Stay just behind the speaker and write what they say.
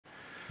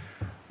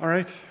All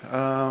right,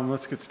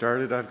 let's get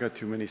started. I've got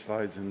too many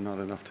slides and not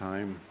enough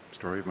time.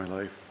 Story of my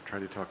life. Try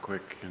to talk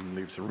quick and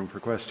leave some room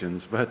for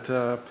questions. But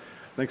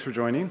thanks for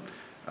joining.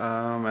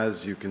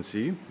 As you can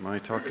see, my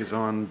talk is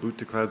on boot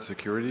to cloud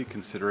security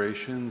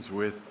considerations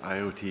with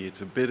IoT.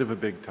 It's a bit of a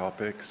big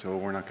topic, so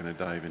we're not going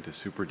to dive into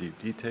super deep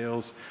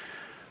details.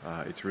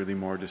 It's really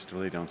more just to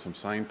lay down some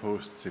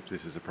signposts if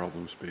this is a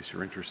problem space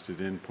you're interested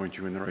in, point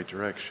you in the right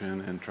direction,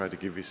 and try to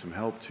give you some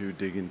help to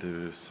dig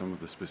into some of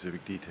the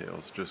specific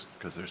details, just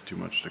because there's too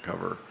much to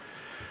cover.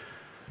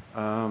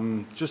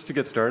 Just to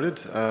get started,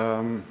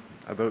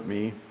 about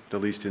me, the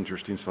least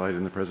interesting slide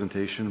in the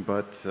presentation,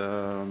 but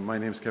my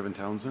name's Kevin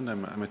Townsend.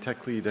 I'm a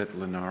tech lead at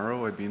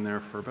Linaro. I've been there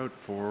for about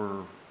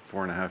four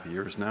and a half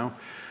years now.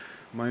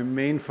 My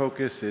main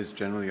focus is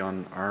generally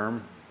on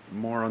ARM,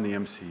 more on the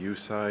MCU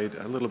side,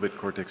 a little bit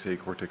Cortex-A,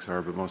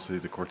 Cortex-R, but mostly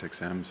the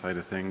Cortex-M side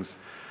of things,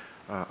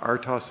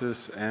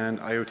 RTOSes, and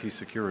IoT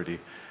security.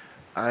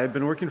 I've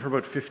been working for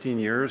about 15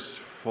 years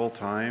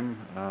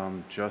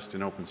full-time, just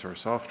in open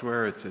source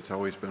software. It's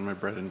always been my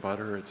bread and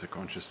butter. It's a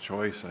conscious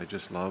choice. I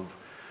just love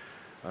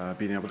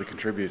being able to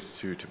contribute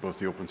to both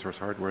the open source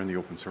hardware and the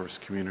open source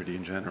community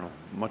in general.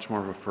 Much more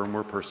of a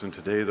firmware person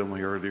today than my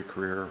earlier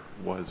career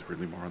was,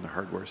 really more on the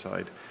hardware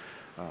side.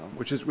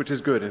 Which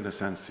is good in a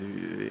sense.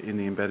 In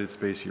the embedded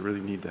space, you really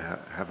need to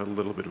have a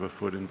little bit of a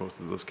foot in both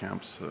of those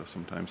camps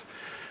sometimes.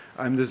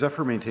 I'm the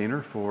Zephyr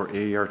maintainer for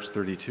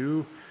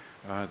AEArch32,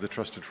 the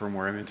trusted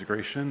firmware M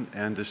integration,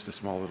 and just a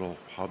small little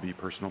hobby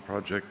personal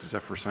project,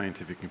 Zephyr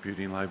Scientific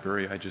Computing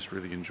Library. I just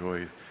really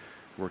enjoy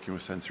working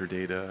with sensor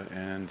data,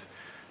 and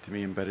to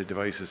me, embedded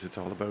devices, it's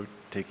all about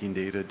taking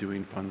data,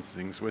 doing fun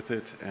things with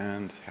it,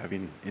 and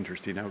having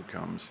interesting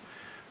outcomes.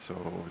 So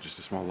just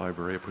a small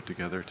library I put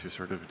together to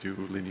sort of do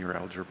linear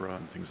algebra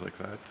and things like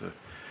that.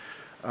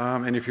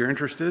 And if you're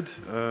interested,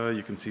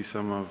 you can see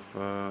some of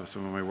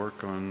my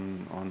work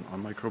on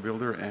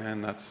MicroBuilder,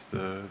 and that's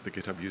the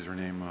GitHub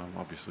username,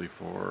 obviously,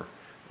 for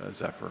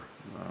Zephyr,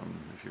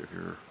 if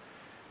you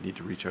need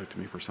to reach out to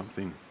me for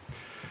something.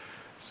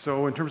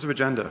 So in terms of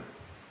agenda,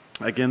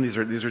 again, these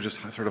are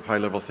just sort of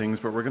high-level things,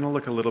 but we're going to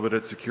look a little bit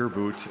at secure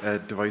boot,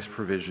 at device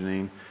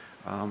provisioning,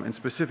 and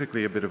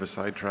specifically a bit of a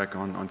sidetrack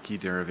on key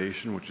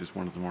derivation, which is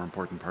one of the more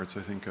important parts,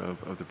 I think,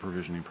 of the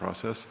provisioning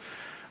process.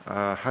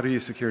 How do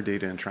you secure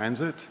data in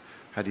transit?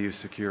 How do you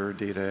secure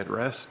data at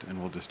rest? And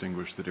we'll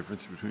distinguish the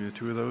difference between the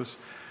two of those.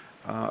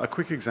 A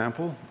quick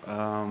example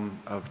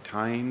of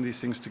tying these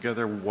things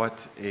together,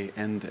 what a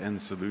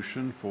end-to-end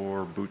solution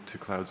for boot to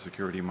cloud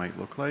security might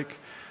look like,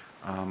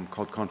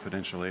 called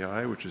Confidential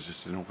AI, which is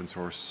just an open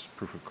source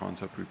proof of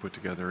concept we put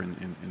together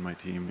in my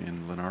team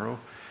in Linaro.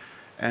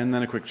 And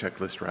then a quick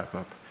checklist wrap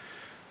up.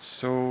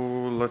 So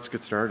let's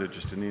get started,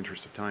 just in the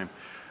interest of time.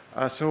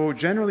 So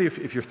generally,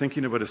 if you're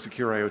thinking about a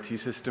secure IoT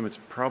system, it's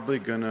probably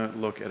going to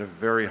look at a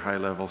very high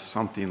level,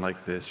 something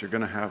like this. You're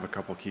going to have a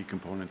couple key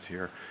components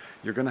here.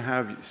 You're going to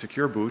have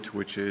secure boot,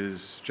 which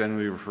is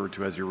generally referred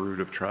to as your root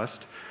of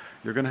trust.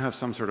 You're going to have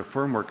some sort of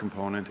firmware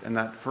component, and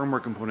that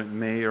firmware component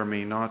may or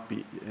may not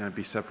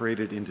be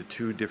separated into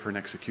two different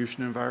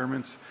execution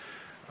environments.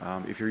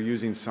 If you're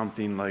using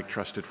something like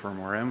trusted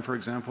firmware M, for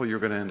example, you're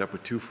going to end up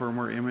with two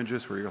firmware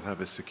images where you'll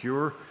have a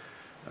secure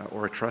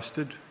or a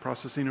trusted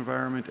processing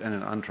environment and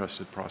an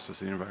untrusted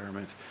processing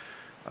environment.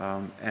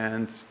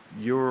 And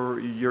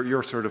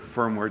your sort of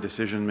firmware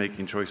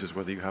decision-making choices,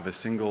 whether you have a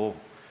single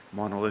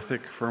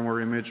monolithic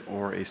firmware image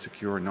or a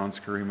secure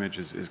non-secure image,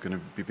 is going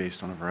to be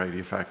based on a variety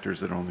of factors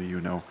that only you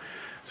know.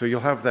 So you'll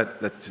have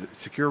that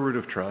secure root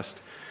of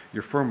trust,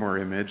 your firmware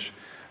image.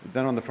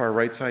 Then on the far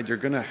right side, you're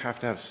going to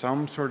have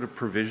some sort of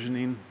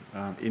provisioning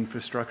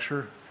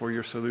infrastructure for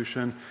your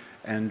solution,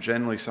 and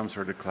generally some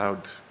sort of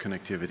cloud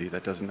connectivity.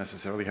 That doesn't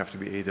necessarily have to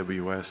be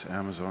AWS,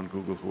 Amazon,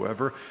 Google,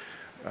 whoever.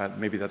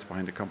 Maybe that's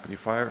behind a company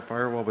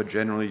firewall, but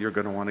generally you're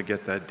going to want to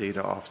get that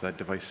data off that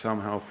device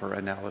somehow for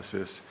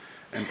analysis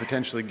and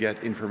potentially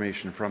get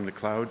information from the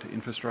cloud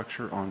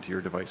infrastructure onto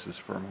your device's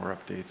firmware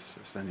updates,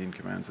 sending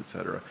commands,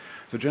 etc.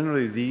 So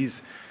generally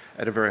these,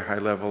 at a very high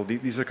level,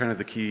 these are kind of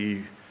the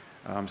key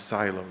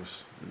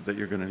silos that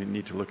you're going to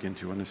need to look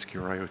into on a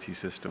secure IoT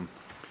system.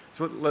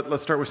 So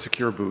let's start with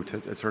secure boot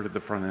at sort of the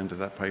front end of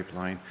that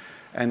pipeline.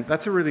 And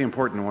that's a really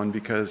important one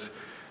because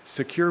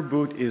secure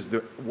boot is the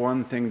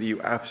one thing that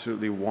you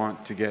absolutely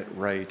want to get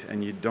right,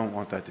 and you don't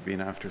want that to be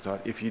an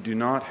afterthought. If you do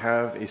not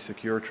have a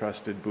secure,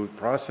 trusted boot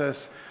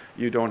process,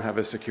 you don't have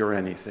a secure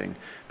anything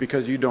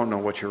because you don't know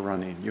what you're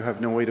running. You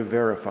have no way to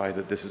verify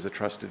that this is a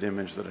trusted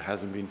image, that it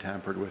hasn't been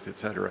tampered with,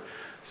 etc.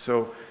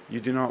 So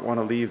you do not want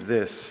to leave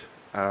this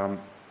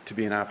to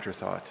be an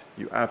afterthought.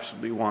 You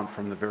absolutely want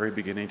from the very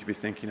beginning to be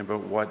thinking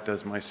about, what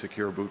does my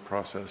secure boot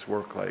process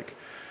work like?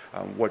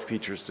 What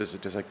features does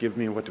that give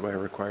me? What do I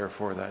require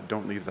for that?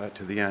 Don't leave that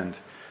to the end.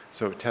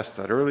 So test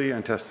that early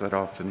and test that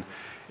often.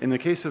 In the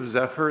case of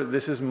Zephyr,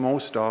 this is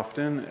most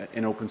often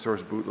an open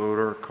source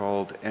bootloader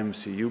called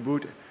MCU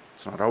boot.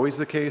 It's not always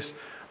the case,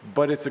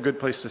 but it's a good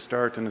place to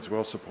start, and it's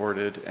well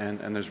supported,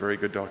 and there's very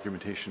good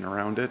documentation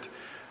around it.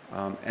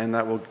 And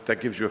that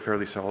gives you a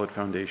fairly solid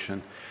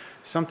foundation.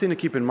 Something to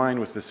keep in mind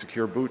with the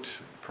secure boot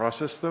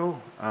process though,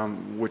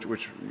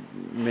 which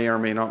may or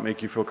may not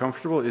make you feel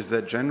comfortable, is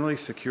that generally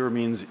secure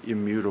means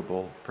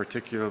immutable,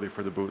 particularly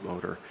for the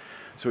bootloader.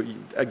 So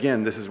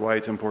again, this is why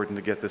it's important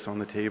to get this on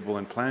the table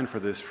and plan for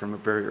this from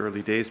very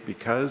early days,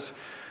 because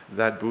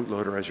that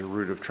bootloader as your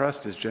root of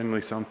trust is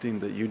generally something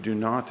that you do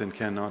not and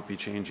cannot be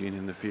changing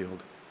in the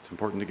field. It's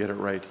important to get it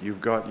right.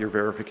 You've got your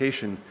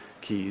verification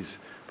keys,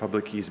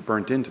 public keys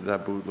burnt into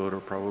that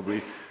bootloader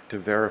probably to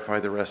verify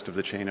the rest of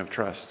the chain of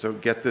trust. So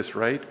get this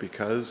right,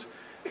 because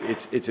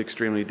it's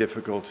extremely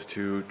difficult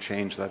to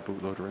change that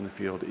bootloader in the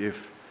field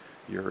if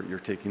you're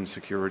taking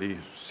security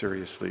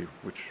seriously,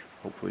 which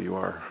hopefully you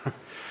are.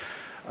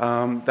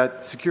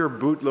 That secure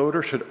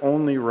bootloader should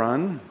only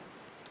run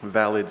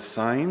valid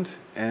signed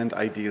and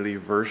ideally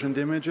versioned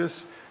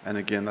images. And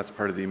again, that's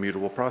part of the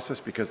immutable process,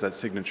 because that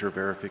signature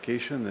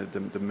verification,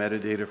 the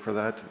metadata for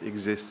that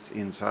exists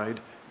inside,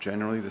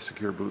 generally, the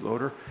secure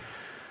bootloader.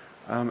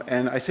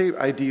 And I say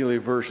ideally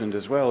versioned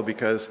as well,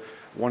 because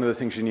one of the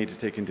things you need to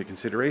take into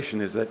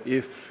consideration is that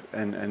if,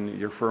 and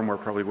your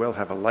firmware probably will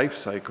have a life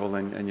cycle,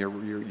 and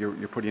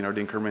you're putting out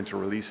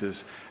incremental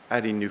releases,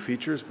 adding new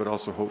features, but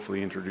also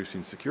hopefully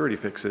introducing security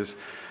fixes.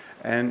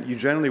 And you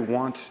generally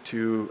want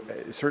to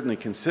certainly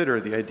consider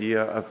the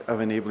idea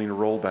of enabling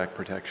rollback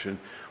protection,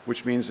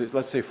 which means that,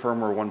 let's say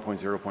firmware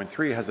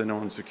 1.0.3 has a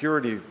known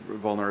security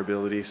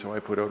vulnerability, so I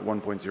put out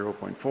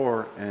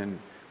 1.0.4 and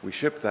we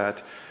ship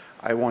that.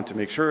 I want to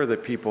make sure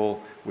that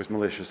people with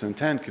malicious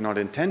intent cannot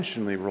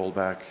intentionally roll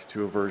back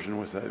to a version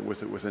with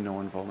a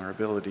known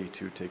vulnerability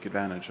to take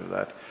advantage of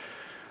that.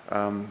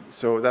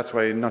 So that's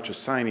why not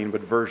just signing,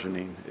 but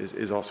versioning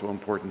is also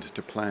important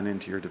to plan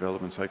into your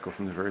development cycle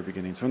from the very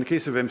beginning. So in the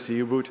case of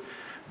MCU boot,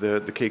 the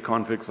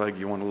kconfig flag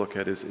you want to look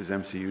at is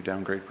MCU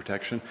downgrade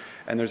protection.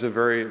 And there's a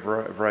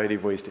variety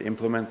of ways to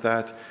implement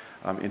that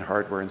in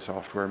hardware and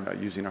software,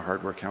 using a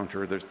hardware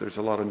counter. There's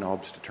a lot of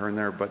knobs to turn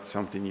there, but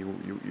something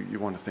you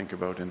want to think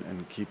about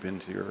and keep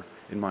in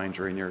mind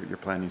during your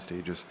planning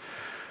stages.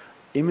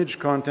 Image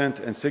content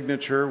and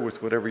signature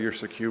with whatever your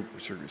secure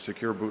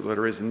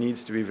bootloader is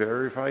needs to be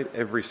verified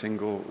every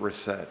single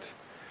reset.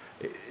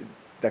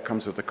 That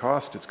comes with a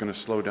cost. It's going to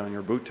slow down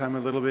your boot time a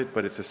little bit,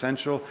 but it's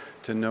essential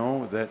to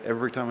know that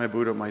every time I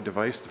boot up my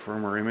device, the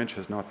firmware image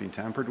has not been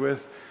tampered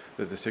with,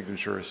 that the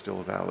signature is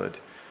still valid.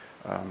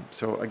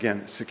 So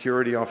again,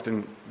 security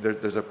often,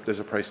 there's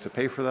a price to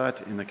pay for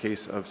that. In the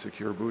case of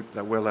secure boot,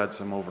 that will add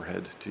some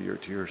overhead to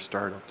your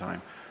startup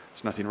time.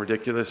 It's nothing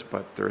ridiculous,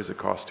 but there is a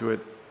cost to it.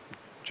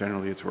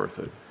 Generally, it's worth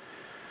it.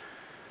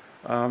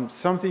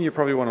 Something you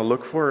probably want to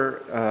look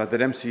for that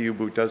MCU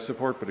boot does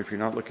support, but if you're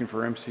not looking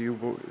for MCU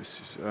boot,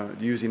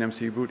 using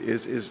MCU boot,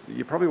 is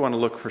you probably want to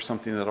look for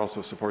something that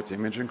also supports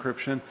image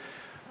encryption.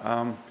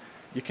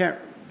 You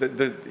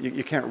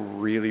can't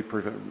really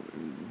prevent.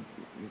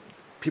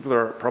 People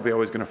are probably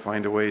always going to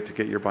find a way to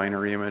get your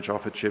binary image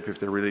off a chip if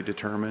they're really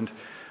determined.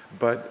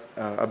 But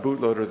a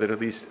bootloader that at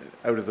least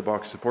out of the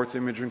box supports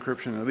image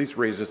encryption at least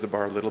raises the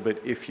bar a little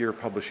bit if you're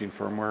publishing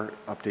firmware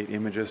update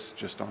images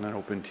just on an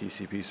open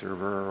TCP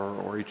server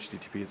or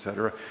HTTP,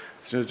 etc.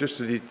 So just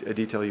a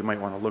detail you might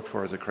want to look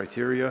for as a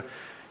criteria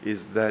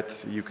is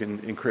that you can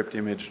encrypt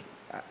image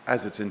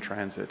as it's in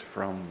transit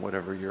from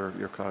whatever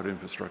your cloud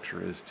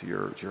infrastructure is to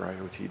your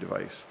IoT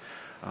device.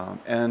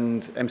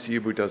 And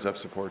MCU boot does have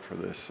support for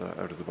this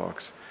out of the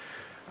box.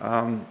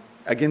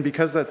 Again,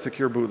 because that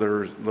secure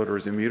bootloader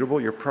is immutable,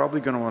 you're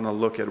probably going to want to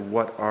look at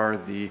what are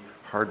the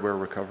hardware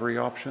recovery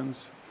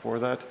options for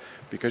that,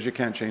 because you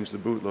can't change the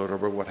bootloader,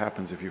 but what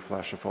happens if you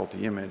flash a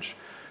faulty image,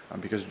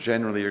 because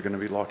generally you're going to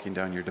be locking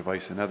down your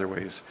device in other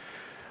ways.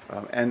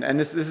 And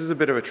this is a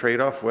bit of a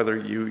trade-off, whether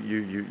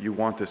you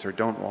want this or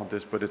don't want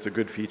this, but it's a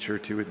good feature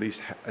to at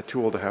least a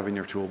tool to have in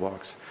your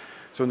toolbox.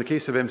 So in the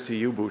case of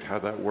MCU boot, how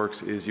that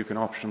works is you can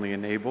optionally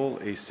enable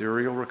a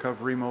serial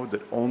recovery mode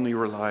that only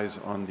relies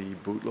on the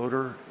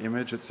bootloader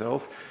image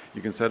itself.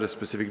 You can set a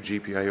specific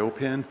GPIO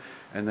pin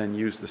and then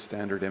use the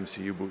standard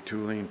MCU boot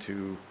tooling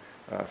to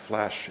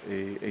flash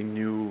a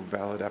new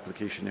valid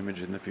application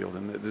image in the field,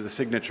 and the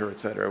signature,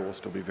 etc., will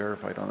still be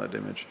verified on that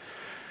image.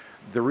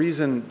 The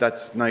reason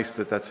that's nice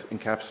that that's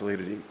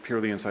encapsulated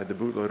purely inside the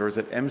bootloader is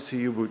that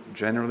MCU boot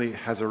generally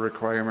has a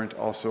requirement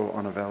also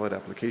on a valid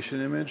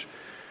application image.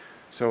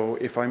 So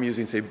if I'm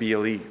using, say,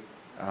 BLE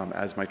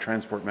as my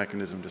transport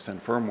mechanism to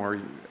send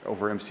firmware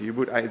over MCU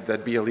boot,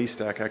 that BLE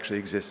stack actually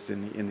exists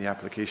in the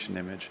application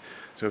image.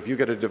 So if you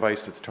get a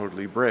device that's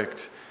totally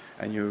bricked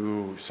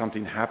and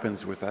something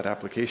happens with that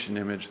application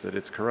image that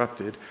it's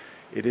corrupted,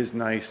 it is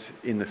nice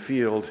in the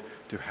field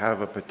to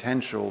have a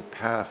potential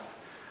path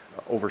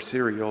over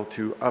serial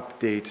to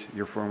update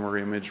your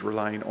firmware image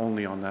relying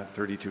only on that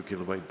 32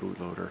 kilobyte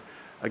bootloader.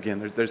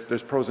 Again,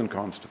 there's pros and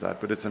cons to that,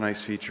 but it's a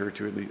nice feature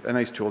a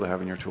nice tool to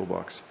have in your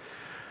toolbox.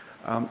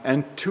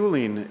 And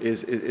tooling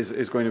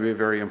is going to be a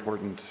very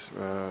important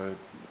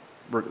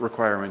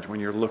requirement when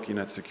you're looking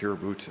at secure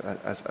boot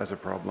as a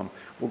problem.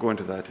 We'll go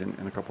into that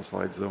in a couple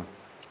slides though.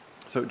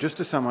 So just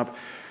to sum up,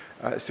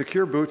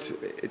 Secure boot,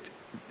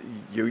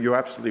 you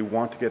absolutely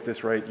want to get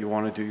this right. You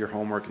want to do your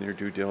homework and your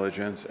due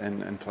diligence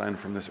and plan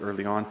from this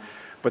early on.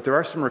 But there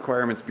are some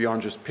requirements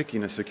beyond just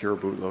picking a secure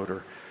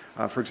bootloader.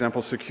 For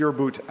example, secure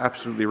boot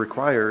absolutely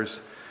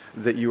requires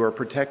that you are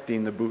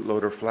protecting the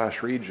bootloader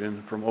flash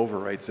region from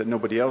overwrites, that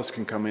nobody else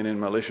can come in and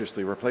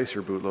maliciously replace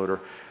your bootloader.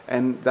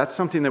 And that's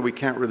something that we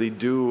can't really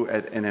do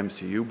at an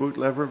MCU boot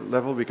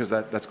level because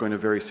that's going to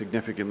vary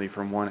significantly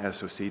from one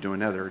SoC to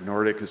another.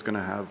 Nordic is going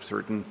to have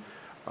certain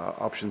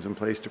options in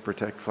place to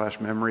protect flash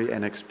memory.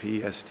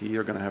 NXP, ST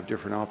are going to have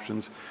different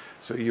options.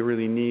 So you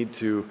really need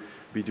to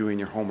be doing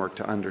your homework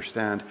to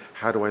understand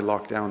how do I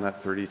lock down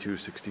that 32,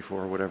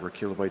 64, whatever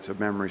kilobytes of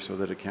memory so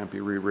that it can't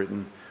be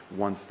rewritten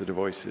once the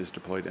device is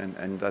deployed,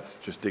 and that's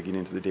just digging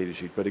into the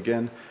datasheet. But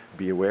again,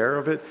 be aware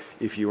of it.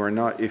 If you are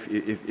not,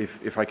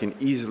 if I can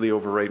easily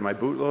overwrite my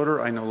bootloader,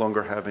 I no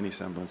longer have any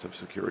semblance of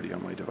security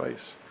on my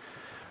device.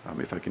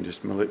 If I can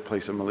just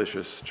place a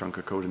malicious chunk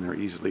of code in there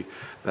easily.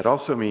 That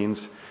also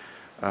means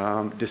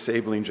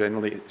disabling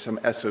generally some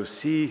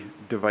SoC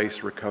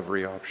device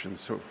recovery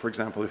options. So for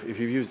example, if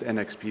you've used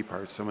NXP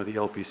parts, some of the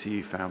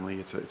LPC family,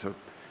 it's a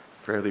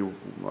fairly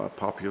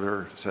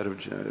popular set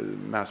of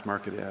mass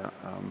market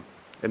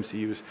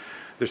MCUs.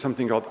 There's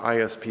something called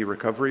ISP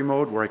recovery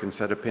mode where I can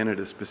set a pin at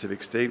a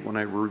specific state when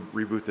I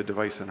reboot the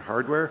device and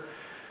hardware,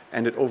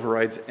 and it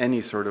overrides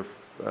any sort of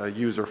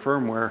user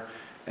firmware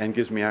and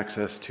gives me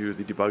access to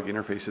the debug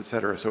interface,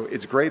 etc. So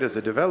it's great as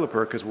a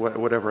developer because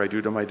whatever I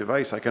do to my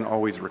device, I can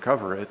always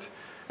recover it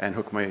and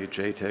hook my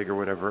JTAG or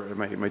whatever,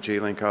 my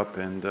J-Link up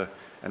and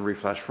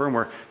reflash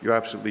firmware. You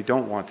absolutely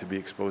don't want to be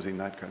exposing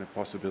that kind of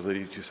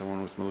possibility to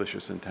someone with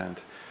malicious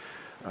intent.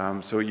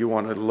 So you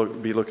want to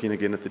be looking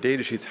again at the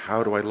data sheets.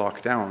 How do I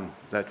lock down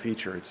that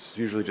feature? It's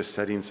usually just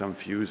setting some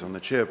fuse on the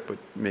chip, but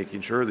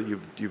making sure that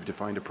you've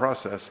defined a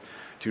process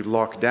to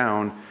lock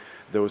down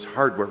those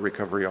hardware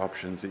recovery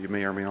options that you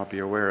may or may not be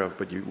aware of,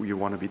 but you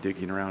want to be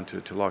digging around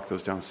to lock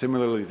those down.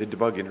 Similarly, the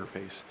debug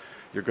interface.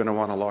 You're going to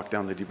want to lock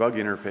down the debug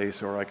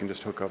interface, or I can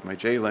just hook up my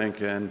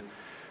J-Link and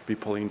be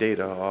pulling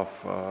data off,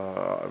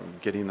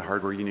 getting the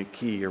hardware unique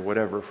key or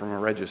whatever from a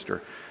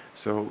register.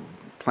 So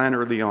plan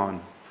early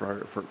on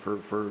for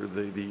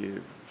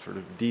the sort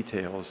of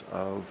details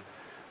of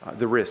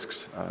the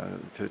risks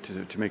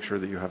to make sure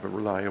that you have a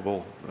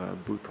reliable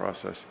boot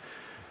process.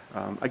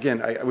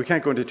 Again, we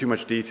can't go into too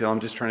much detail. I'm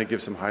just trying to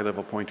give some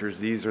high-level pointers.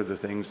 These are the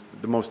things,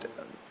 the most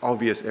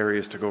obvious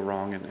areas to go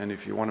wrong. And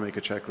if you want to make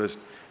a checklist,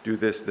 do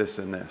this, this,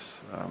 and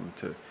this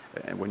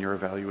and when you're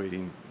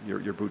evaluating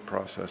your boot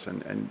process.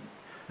 And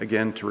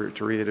again, to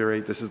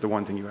reiterate, this is the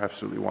one thing you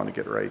absolutely want to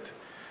get right.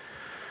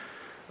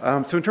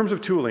 So in terms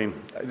of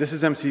tooling, this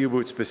is MCU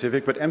boot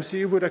specific, but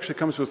MCU boot actually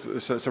comes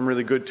with some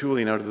really good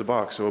tooling out of the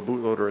box. So a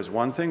bootloader is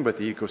one thing, but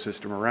the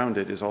ecosystem around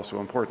it is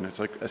also important. It's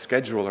like a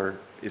scheduler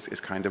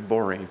is kind of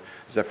boring.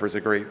 Zephyr is a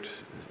great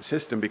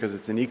system because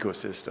it's an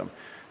ecosystem.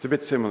 It's a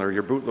bit similar.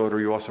 Your bootloader,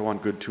 you also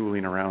want good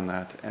tooling around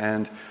that.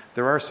 And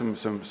there are some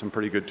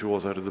pretty good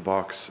tools out of the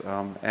box.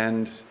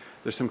 And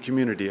there's some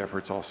community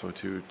efforts also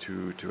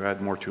to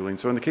add more tooling.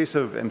 So in the case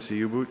of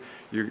MCU boot,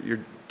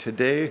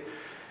 today,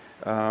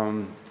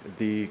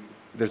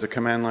 there's a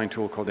command line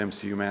tool called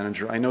MCU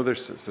Manager. I know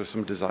there's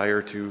some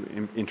desire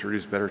to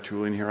introduce better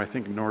tooling here. I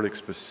think Nordic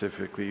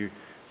specifically,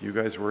 you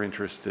guys were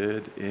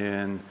interested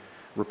in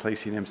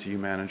replacing MCU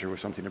Manager with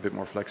something a bit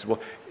more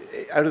flexible.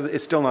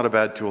 It's still not a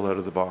bad tool out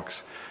of the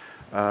box.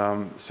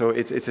 So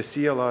it's a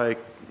CLI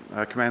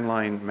command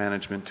line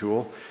management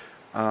tool.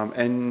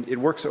 And it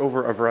works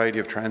over a variety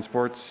of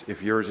transports.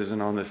 If yours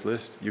isn't on this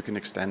list, you can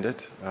extend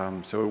it.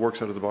 So it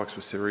works out of the box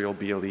with serial,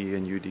 BLE,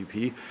 and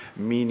UDP,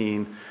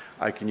 meaning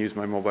I can use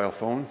my mobile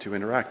phone to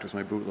interact with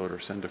my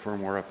bootloader, send a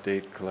firmware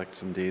update, collect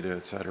some data,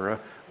 etc.,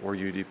 or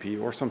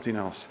UDP, or something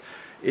else.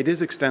 It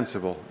is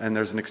extensible, and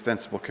there's an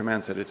extensible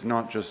command set. It's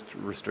not just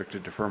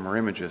restricted to firmware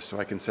images. So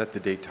I can set the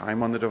date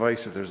time on the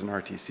device. If there's an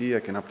RTC, I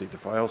can update the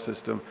file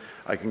system.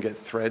 I can get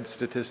thread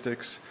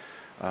statistics,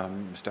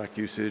 stack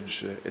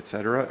usage,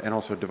 etc., and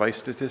also device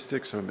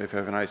statistics. So if I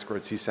have an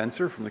I2C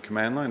sensor from the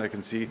command line, I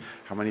can see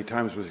how many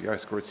times was the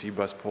I2C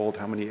bus pulled,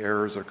 how many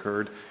errors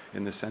occurred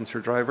in the sensor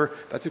driver.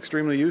 That's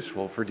extremely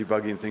useful for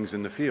debugging things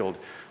in the field.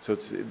 So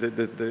it's,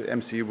 the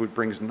MCU boot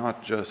brings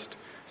not just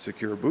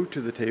secure boot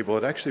to the table,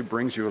 it actually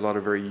brings you a lot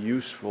of very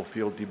useful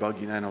field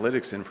debugging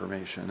analytics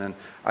information. And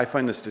I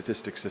find the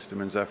statistics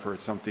system in Zephyr,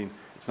 it's not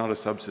a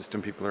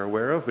subsystem people are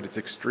aware of, but it's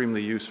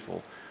extremely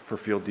useful for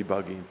field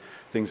debugging.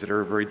 Things that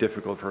are very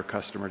difficult for a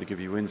customer to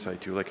give you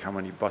insight to, like how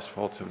many bus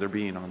faults have there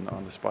been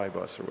on the SPI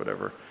bus or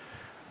whatever.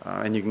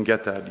 And you can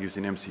get that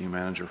using MCU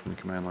Manager from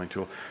the command line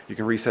tool. You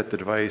can reset the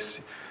device.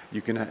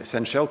 You can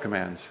send shell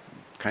commands.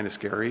 Kind of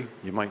scary.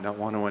 You might not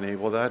want to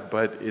enable that,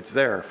 but it's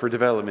there for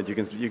development.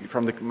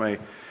 From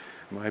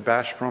my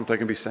bash prompt, I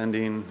can be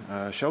sending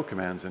shell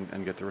commands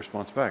and get the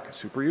response back. It's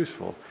super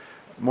useful.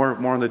 More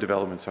on the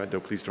development side, though.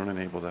 Please don't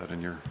enable that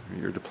in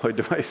your deployed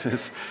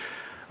devices.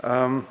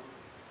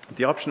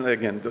 The option,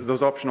 again,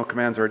 those optional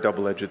commands are a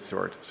double-edged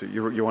sword. So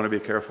you want to be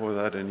careful with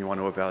that, and you want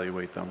to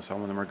evaluate them.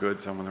 Some of them are good,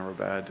 some of them are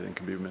bad, and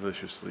can be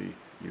maliciously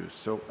use.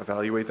 So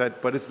evaluate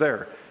that, but it's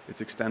there.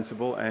 It's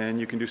extensible, and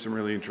you can do some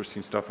really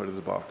interesting stuff out of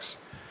the box.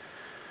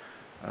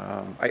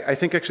 I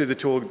think actually the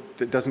tool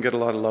doesn't get a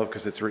lot of love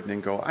because it's written in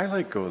Go. I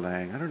like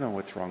Golang. I don't know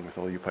what's wrong with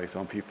all you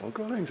Python people.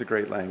 Golang's a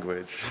great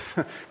language.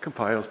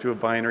 Compiles to a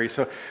binary.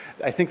 So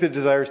I think the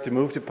desire is to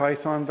move to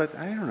Python, but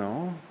I don't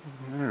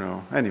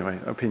know. Anyway,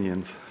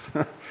 opinions.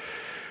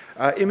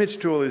 Image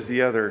tool is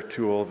the other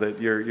tool that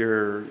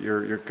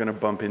you're going to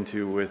bump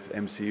into with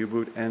MCU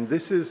boot, and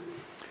this is,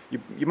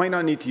 you might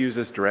not need to use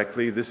this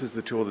directly. This is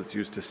the tool that's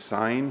used to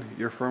sign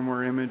your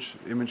firmware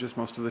images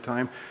most of the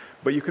time,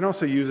 but you can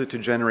also use it to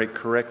generate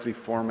correctly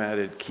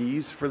formatted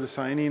keys for the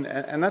signing,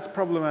 and that's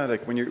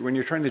problematic when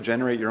you're trying to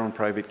generate your own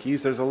private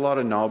keys. There's a lot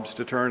of knobs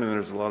to turn, and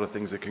there's a lot of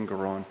things that can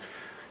go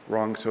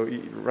wrong. So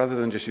rather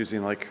than just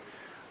using like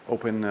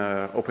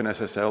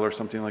OpenSSL or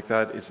something like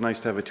that, it's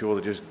nice to have a tool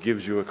that just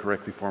gives you a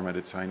correctly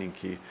formatted signing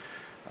key.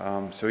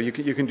 So you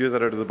can do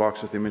that out of the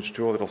box with the image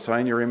tool. It'll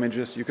sign your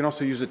images. You can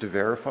also use it to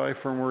verify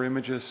firmware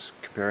images,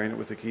 comparing it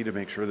with the key to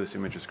make sure this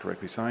image is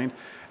correctly signed,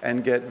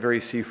 and get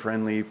very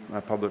C-friendly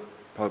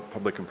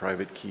public and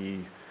private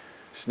key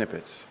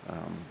snippets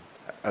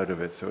out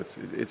of it. So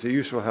it's a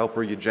useful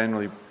helper. You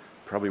generally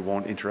probably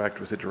won't interact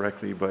with it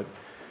directly, but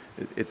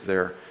it's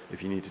there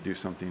if you need to do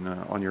something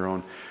on your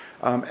own.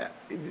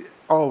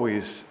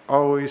 Always,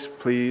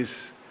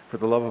 please, for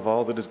the love of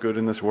all that is good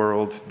in this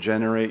world,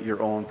 generate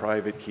your own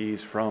private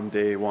keys from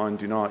day one.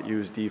 Do not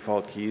use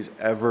default keys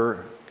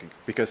ever,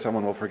 because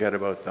someone will forget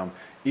about them.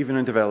 Even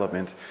in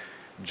development,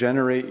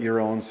 generate your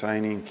own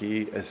signing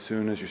key as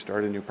soon as you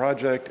start a new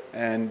project,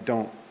 and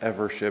don't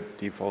ever ship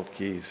default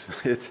keys.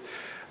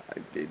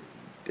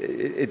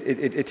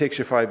 It takes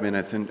you 5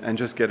 minutes, and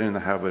just get in the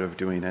habit of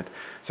doing it.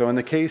 So in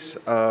the case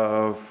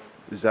of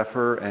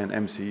Zephyr and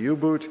MCU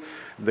boot,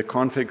 the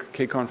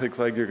kconfig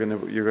flag you're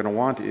gonna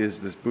want is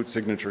this boot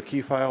signature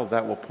key file.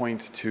 That will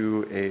point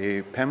to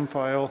a PEM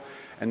file,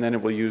 and then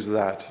it will use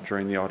that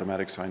during the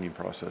automatic signing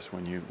process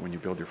when you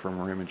build your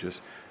firmware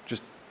images.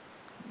 Just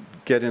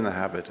get in the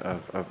habit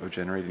of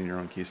generating your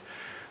own keys.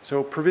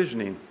 So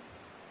provisioning.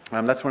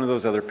 That's one of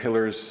those other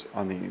pillars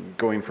on the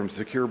going from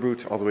secure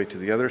boot all the way to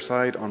the other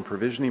side on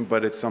provisioning,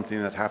 but it's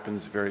something that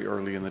happens very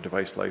early in the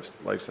device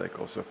life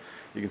cycle. So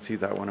you can see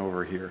that one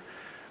over here.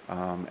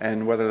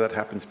 And whether that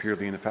happens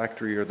purely in the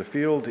factory or the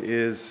field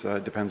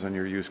depends on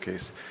your use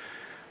case.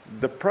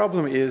 The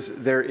problem is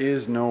there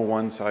is no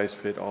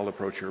one-size-fit-all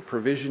approach here.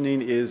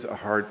 Provisioning is a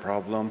hard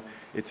problem.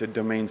 It's a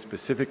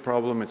domain-specific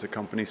problem. It's a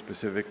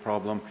company-specific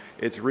problem.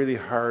 It's really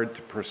hard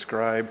to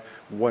prescribe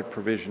what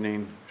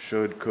provisioning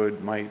should,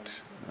 could, might,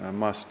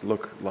 must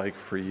look like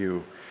for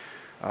you.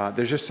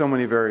 There's just so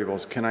many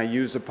variables. Can I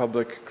use a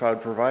public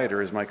cloud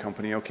provider? Is my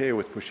company okay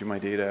with pushing my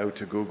data out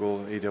to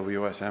Google,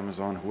 AWS,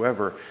 Amazon,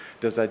 whoever?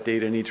 Does that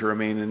data need to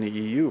remain in the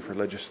EU for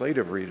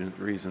legislative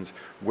reasons?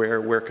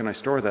 Where can I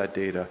store that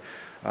data?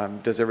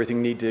 Does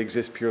everything need to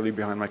exist purely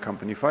behind my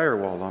company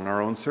firewall on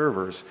our own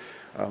servers?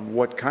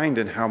 What kind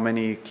and how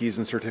many keys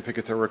and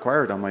certificates are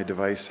required on my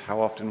device?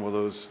 How often will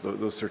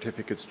those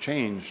certificates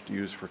change,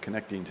 used for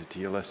connecting to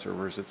TLS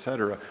servers,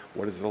 etc.?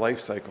 What does the life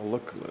cycle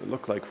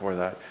look like for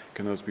that?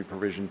 Can those be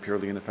provisioned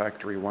purely in the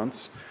factory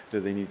once?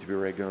 Do they need to be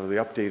regularly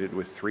updated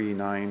with 3,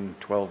 9,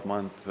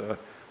 12-month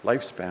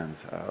lifespans?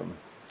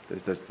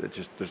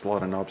 There's a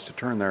lot of knobs to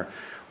turn there.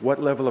 What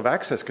level of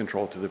access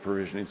control to the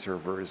provisioning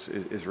server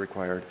is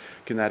required?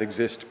 Can that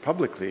exist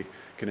publicly?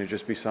 Can it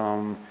just be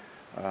some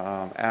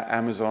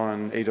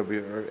Amazon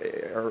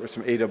or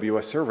some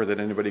AWS server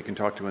that anybody can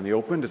talk to in the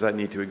open? Does that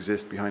need to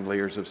exist behind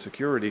layers of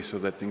security so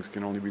that things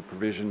can only be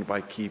provisioned by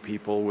key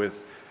people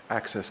with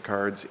access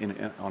cards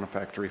on a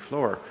factory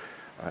floor?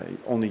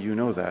 Only you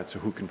know that, so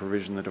who can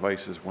provision the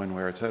devices, when,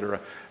 where, etc.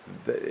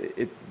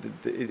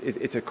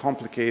 It's a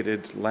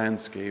complicated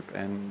landscape,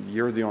 and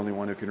you're the only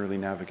one who can really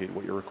navigate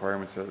what your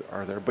requirements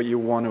are there. But you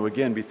want to,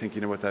 again, be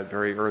thinking about that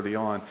very early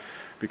on,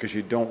 because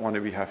you don't want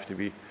to have to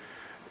be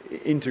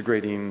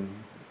integrating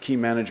key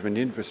management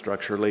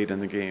infrastructure late in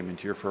the game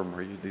into your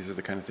firmware. These are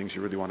the kind of things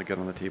you really want to get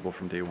on the table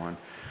from day one.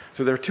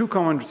 So there are two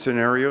common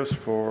scenarios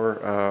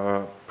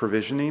for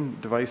provisioning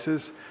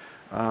devices.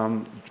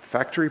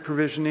 Factory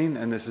provisioning,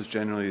 and this is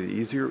generally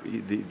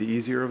the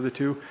easier of the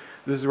two.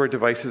 This is where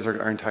devices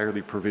are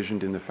entirely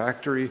provisioned in the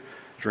factory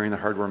during the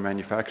hardware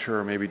manufacture,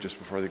 or maybe just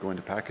before they go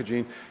into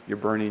packaging. You're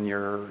burning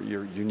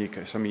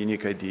some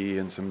unique ID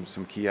and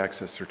some key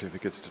access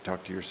certificates to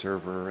talk to your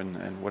server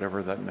and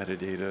whatever that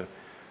metadata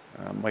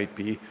might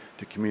be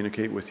to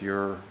communicate with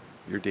your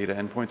data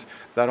endpoints.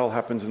 That all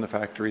happens in the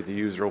factory. The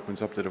user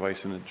opens up the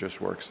device and it just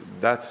works.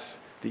 That's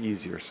the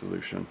easier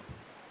solution.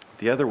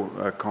 The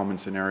other common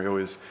scenario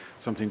is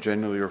something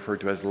generally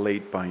referred to as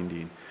late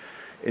binding.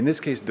 In this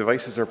case,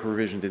 devices are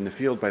provisioned in the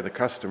field by the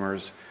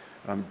customers,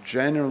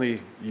 generally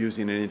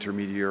using an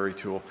intermediary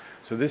tool.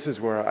 So this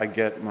is where I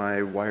get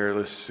my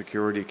wireless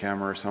security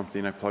camera or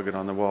something, I plug it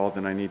on the wall,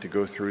 then I need to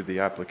go through the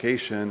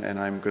application, and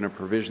I'm going to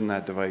provision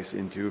that device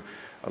into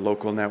a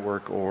local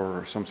network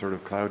or some sort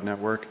of cloud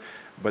network.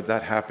 But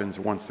that happens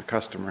once the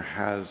customer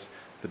has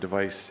the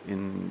device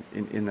in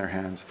their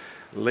hands.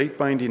 Late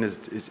binding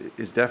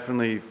is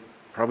definitely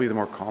probably the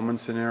more common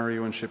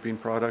scenario in shipping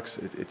products.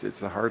 It's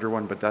the harder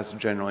one, but that's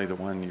generally the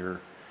one you're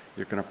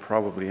going to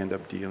probably end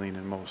up dealing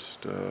in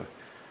most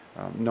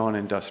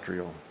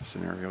non-industrial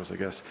scenarios, I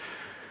guess.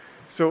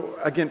 So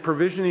again,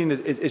 provisioning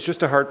is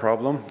just a hard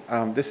problem.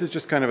 This is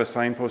just kind of a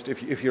signpost.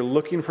 If you're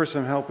looking for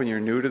some help and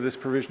you're new to this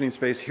provisioning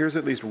space, here's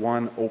at least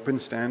one open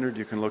standard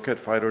you can look at,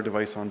 FIDO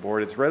device on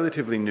board. It's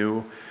relatively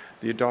new.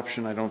 The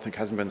adoption, I don't think,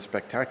 hasn't been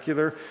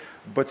spectacular,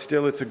 but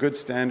still it's a good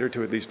standard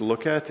to at least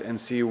look at and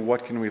see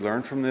what can we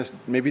learn from this.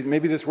 Maybe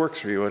this works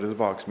for you out of the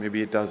box,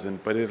 maybe it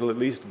doesn't, but it'll at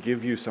least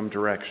give you some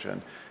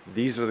direction.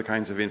 These are the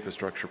kinds of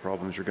infrastructure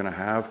problems you're going to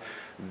have.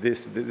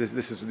 These are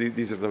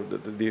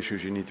the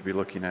issues you need to be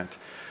looking at.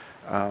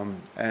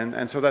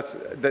 And so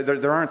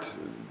there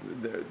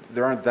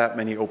aren't that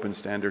many open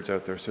standards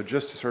out there. So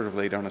just to sort of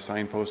lay down a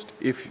signpost,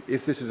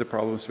 if this is a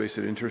problem space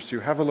that interests you,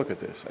 have a look at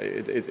this.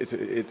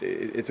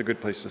 It's a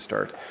good place to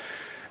start.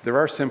 There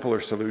are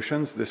simpler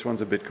solutions. This one's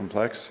a bit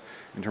complex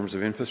in terms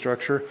of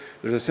infrastructure.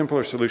 There's a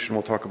simpler solution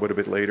we'll talk about a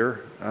bit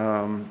later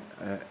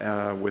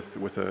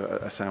with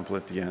a sample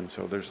at the end.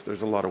 So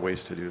there's a lot of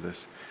ways to do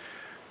this.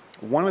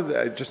 One of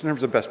the, just in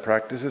terms of best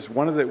practices,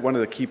 one of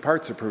the key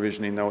parts of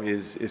provisioning though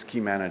is key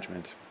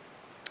management.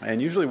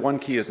 And usually one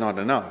key is not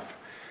enough.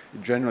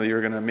 Generally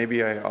you're going to,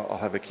 maybe I'll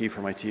have a key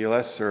for my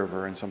TLS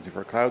server and something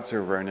for a cloud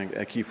server and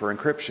a key for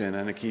encryption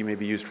and a key may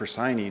be used for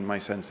signing my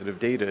sensitive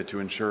data to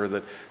ensure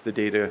that the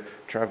data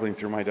traveling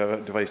through my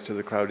device to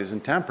the cloud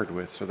isn't tampered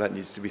with. So that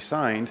needs to be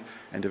signed,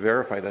 and to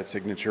verify that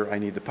signature I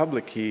need the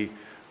public key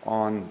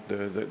on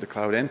the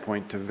cloud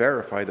endpoint to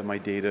verify that my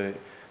data,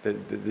 the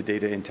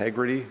data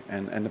integrity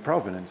and the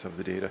provenance of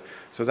the data.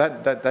 So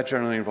that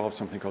generally involves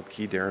something called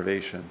key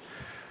derivation.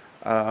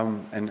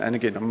 And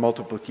again,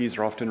 multiple keys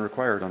are often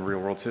required on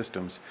real-world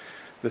systems.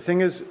 The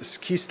thing is,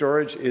 key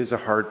storage is a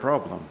hard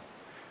problem.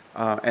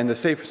 And the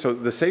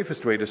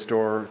safest way to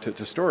store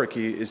a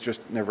key is just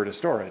never to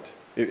store it,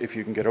 if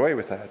you can get away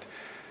with that.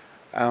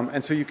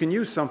 And so you can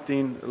use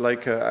something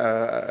like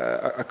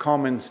a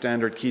common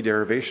standard key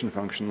derivation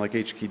function, like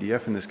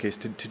HKDF in this case,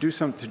 to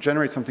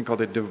generate something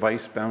called a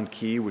device-bound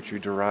key, which you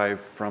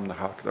derive from the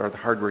HUC, or the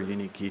hardware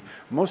unique key.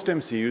 Most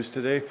MCUs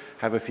today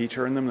have a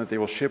feature in them that they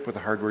will ship with a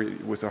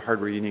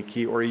hardware unique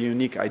key or a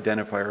unique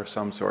identifier of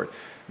some sort.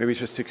 Maybe it's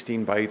just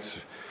 16 bytes.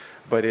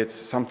 But it's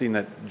something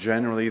that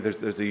generally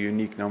there's a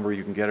unique number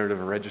you can get out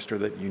of a register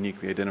that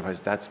uniquely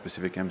identifies that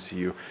specific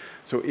MCU.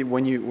 So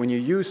when you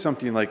use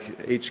something like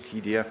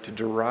HKDF to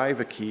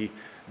derive a key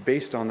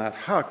based on that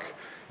HUC,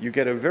 you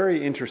get a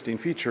very interesting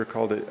feature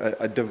called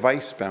a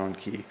device-bound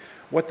key.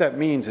 What that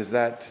means is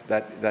that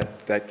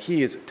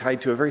key is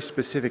tied to a very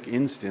specific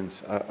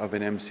instance of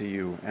an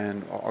MCU.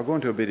 And I'll go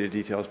into a bit of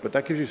details, but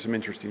that gives you some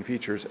interesting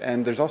features.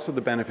 And there's also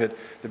the benefit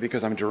that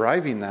because I'm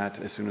deriving that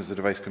as soon as the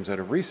device comes out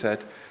of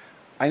reset,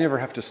 I never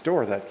have to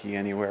store that key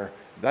anywhere.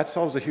 That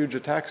solves a huge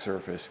attack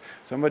surface.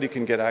 Somebody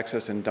can get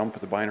access and dump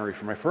the binary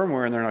from my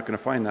firmware and they're not going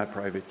to find that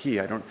private key.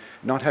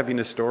 Not having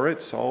to store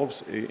it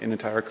solves an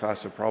entire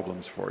class of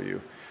problems for you.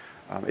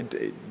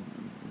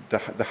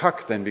 The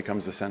HUC then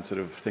becomes the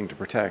sensitive thing to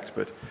protect.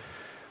 But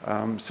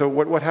so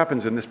what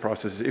happens in this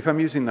process is if I'm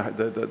using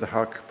the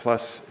HUC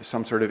plus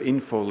some sort of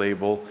info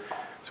label,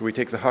 so we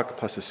take the HUC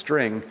plus a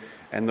string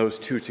and those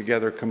two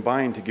together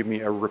combine to give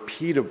me a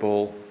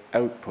repeatable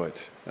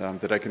output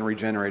that I can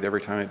regenerate every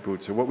time it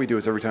boots. So what we do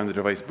is every time the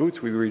device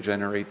boots, we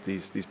regenerate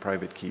these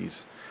private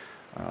keys.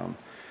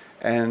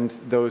 And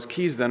those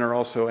keys then are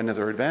also,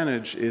 another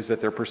advantage is that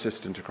they're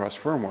persistent across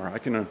firmware. I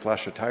can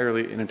unflash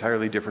an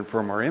entirely different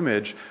firmware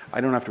image.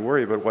 I don't have to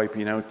worry about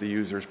wiping out the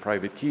user's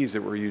private keys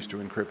that were used to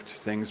encrypt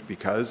things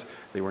because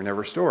they were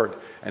never stored.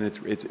 And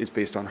it's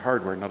based on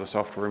hardware, not a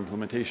software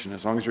implementation.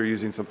 As long as you're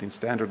using something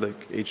standard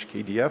like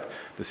HKDF,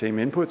 the same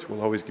inputs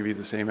will always give you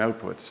the same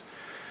outputs.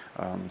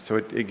 So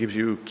it gives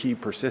you key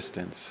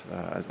persistence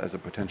as a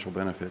potential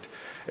benefit.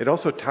 It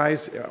also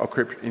ties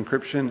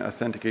encryption,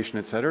 authentication,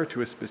 etc.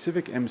 to a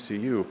specific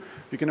MCU.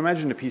 You can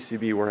imagine a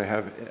PCB where I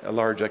have a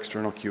large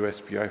external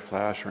QSPI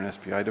flash or an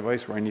SPI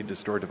device where I need to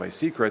store device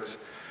secrets.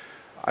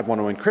 I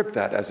want to encrypt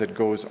that as it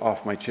goes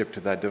off my chip to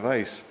that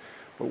device.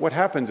 But what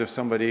happens if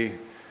somebody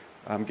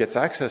gets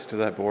access to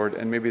that board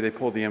and maybe they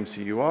pull the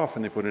MCU off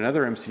and they put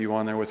another MCU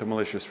on there with a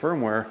malicious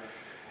firmware?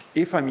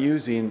 If I'm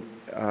using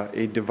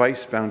a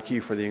device-bound key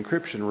for the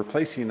encryption,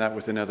 replacing that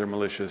with another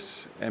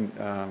malicious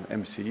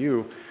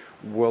MCU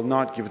will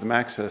not give them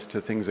access to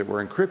things that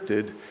were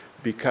encrypted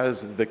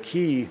because the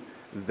key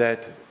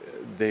that's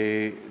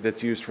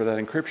used for that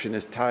encryption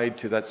is tied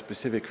to that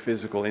specific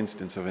physical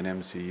instance of an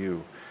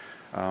MCU.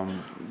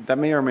 That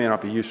may or may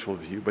not be useful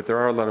to you, but there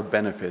are a lot of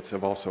benefits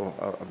of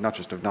not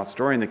just of not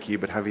storing the key,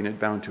 but having it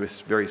bound to a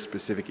very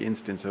specific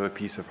instance of a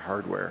piece of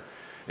hardware.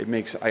 It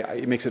makes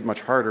it much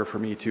harder for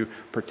me to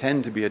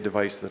pretend to be a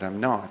device that I'm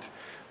not,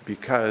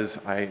 because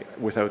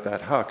without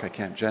that HUC, I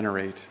can't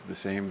generate the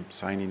same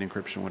signing,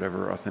 encryption,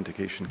 whatever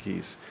authentication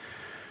keys.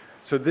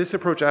 So this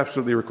approach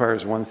absolutely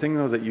requires one thing,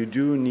 though, that you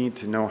do need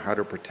to know how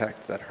to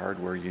protect that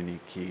hardware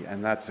unique key.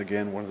 And that's,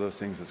 again, one of those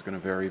things that's going to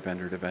vary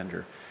vendor to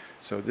vendor.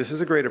 So this is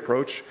a great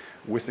approach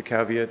with the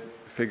caveat,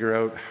 figure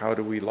out how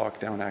do we lock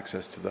down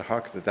access to the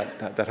HUC,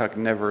 that HUC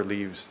never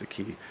leaves the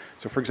key.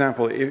 So for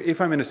example, if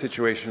I'm in a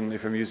situation,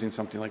 if I'm using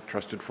something like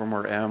Trusted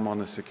Firmware M on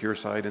the secure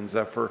side and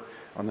Zephyr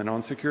on the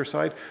non-secure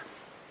side,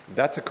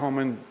 that's a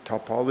common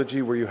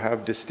topology where you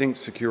have distinct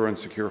secure and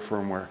secure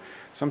firmware.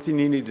 Something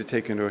you need to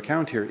take into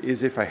account here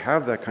is if I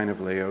have that kind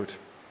of layout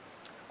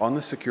on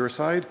the secure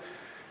side,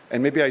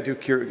 and maybe I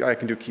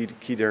can do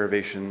key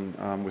derivation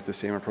with the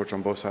same approach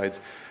on both sides,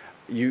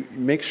 you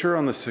make sure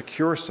on the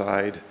secure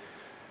side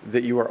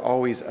that you are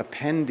always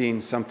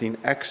appending something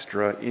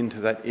extra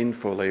into that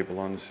info label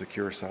on the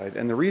secure side.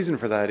 And the reason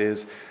for that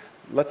is,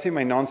 let's say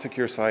my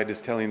non-secure side is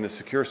telling the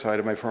secure side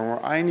of my firmware,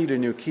 I need a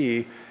new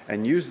key,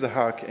 and use the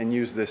HUC and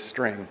use this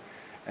string.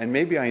 And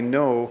maybe I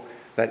know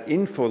that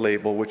info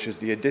label, which is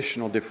the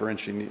additional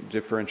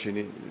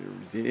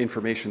differentiating the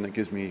information that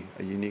gives me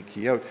a unique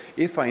key out.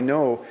 If I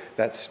know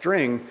that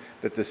string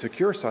that the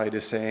secure side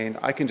is saying,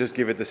 I can just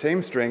give it the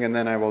same string and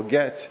then I will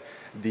get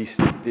the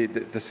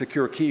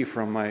secure key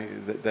from my,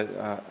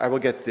 I will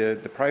get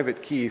the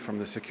private key from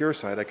the secure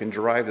side. I can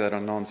derive that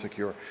on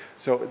non-secure.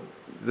 So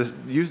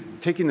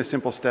taking the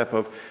simple step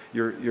of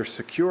your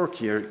secure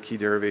key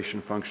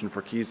derivation function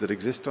for keys that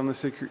exist on the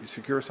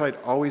secure side,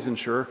 always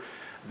ensure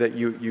that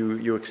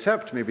you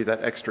accept maybe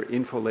that extra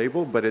info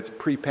label, but it's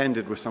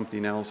prepended with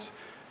something else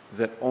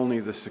that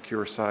only the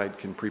secure side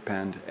can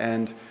prepend.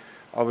 And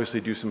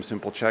obviously do some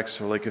simple checks.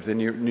 So like if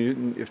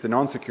the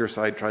non-secure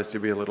side tries to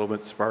be a little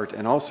bit smart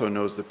and also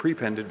knows the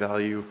prepended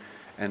value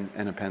and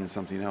appends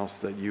something else,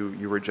 that you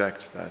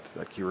reject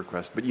that key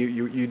request. But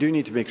you do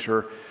need to make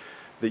sure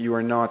that you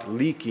are not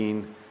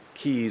leaking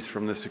keys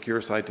from the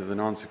secure side to the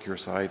non-secure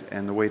side.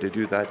 And the way to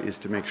do that is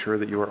to make sure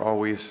that you are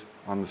always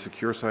on the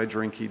secure side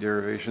during key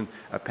derivation,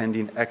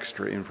 appending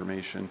extra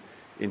information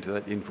into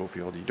that info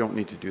field. You don't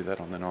need to do that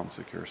on the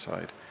non-secure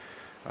side.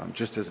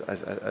 Just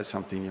as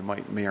something you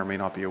may or may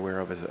not be aware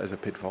of as a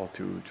pitfall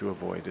to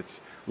avoid. It's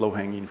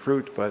low-hanging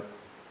fruit, but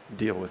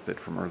deal with it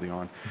from early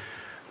on.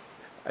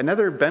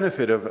 Another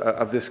benefit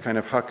of this kind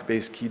of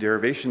HUC-based key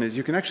derivation is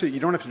you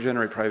don't have to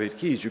generate private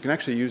keys. You can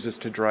actually use this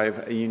to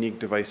drive a unique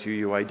device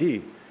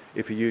UUID.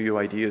 If a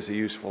UUID is a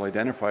useful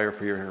identifier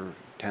for your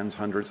tens,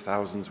 hundreds,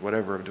 thousands,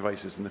 whatever of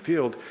devices in the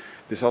field,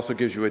 this also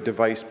gives you a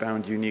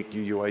device-bound unique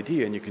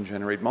UUID, and you can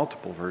generate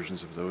multiple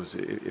versions of those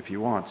if you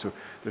want. So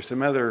there's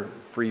some other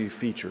free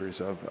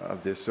features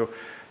of this. So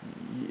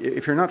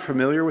if you're not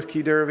familiar with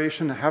key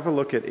derivation, have a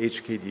look at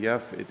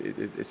HKDF.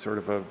 It's sort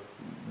of a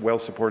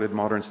well-supported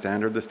modern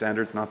standard. The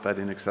standard's not that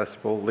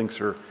inaccessible.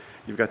 Links are,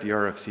 you've got the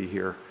RFC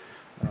here.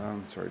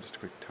 Sorry, just a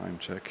quick time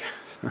check.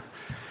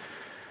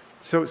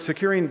 So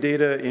securing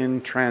data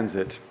in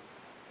transit.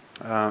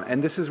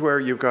 And this is where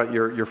you've got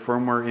your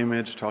firmware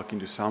image talking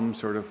to some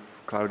sort of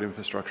cloud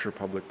infrastructure,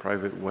 public,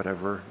 private,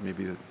 whatever,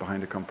 maybe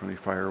behind a company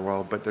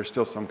firewall, but there's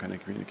still some kind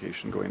of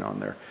communication going on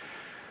there.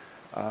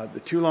 The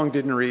too long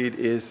didn't read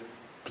is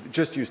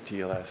just use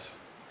TLS.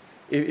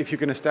 If you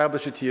can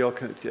establish if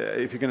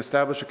you can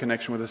establish a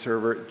connection with a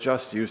server,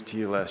 just use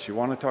TLS. You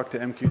want to talk to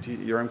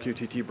your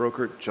MQTT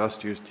broker,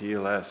 just use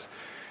TLS.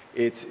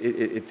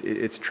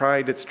 It's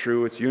tried, it's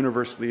true, it's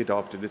universally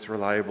adopted, it's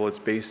reliable, it's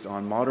based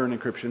on modern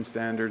encryption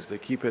standards, they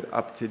keep it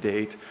up to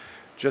date.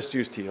 Just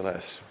use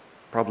TLS.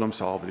 Problem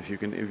solved. If you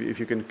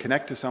can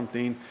connect to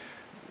something,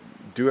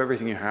 do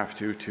everything you have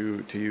to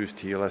use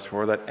TLS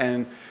for that.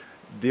 And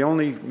the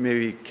only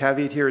maybe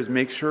caveat here is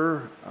make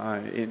sure,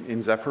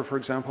 in Zephyr, for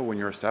example, when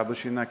you're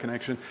establishing that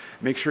connection,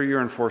 make sure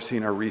you're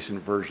enforcing a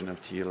recent version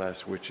of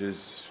TLS, which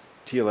is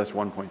TLS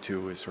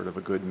 1.2 is sort of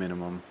a good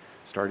minimum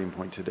starting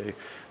point today.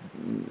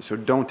 So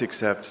don't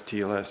accept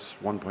TLS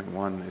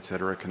 1.1, et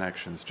cetera,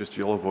 connections. Just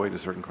you'll avoid a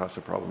certain class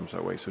of problems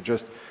that way. So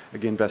just,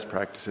 again, best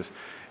practices.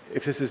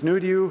 If this is new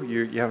to you,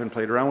 you haven't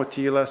played around with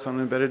TLS on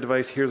an embedded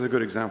device, here's a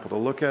good example to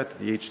look at,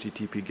 the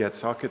HTTP GET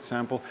socket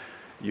sample.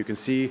 You can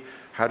see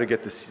how to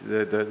get the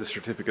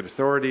certificate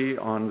authority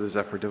on the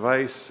Zephyr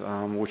device,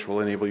 which will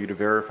enable you to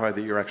verify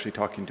that you're actually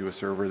talking to a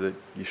server that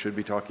you should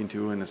be talking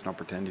to and it's not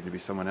pretending to be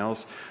someone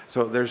else.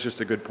 So there's just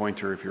a good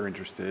pointer if you're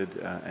interested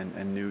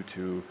and new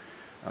to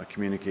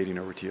communicating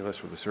over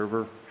TLS with a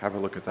server. Have a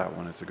look at that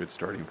one. It's a good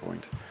starting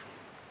point.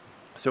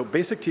 So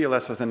basic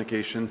TLS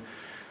authentication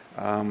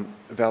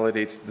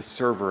validates the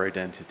server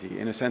identity.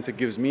 In a sense, it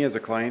gives me as a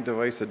client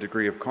device a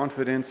degree of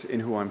confidence in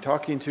who I'm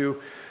talking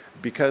to,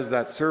 because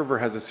that server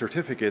has a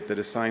certificate that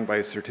is signed by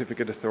a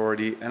certificate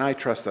authority, and I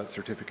trust that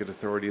certificate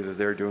authority that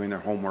they're doing their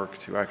homework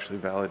to actually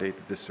validate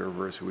that this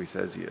server is who he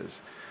says he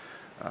is.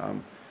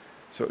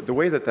 So the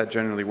way that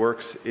generally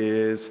works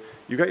is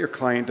you got your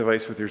client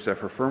device with your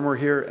Zephyr firmware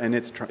here, and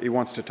it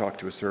wants to talk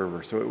to a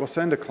server. So it will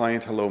send a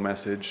client hello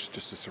message,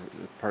 just as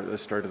part of the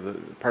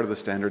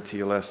standard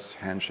TLS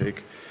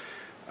handshake,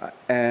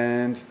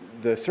 and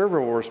the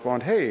server will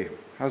respond, hey,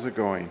 how's it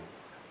going?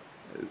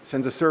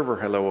 sends a server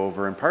hello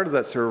over, and part of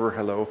that server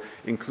hello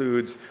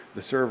includes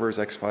the server's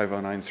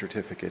X509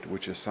 certificate,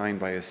 which is signed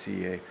by a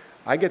CA.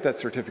 I get that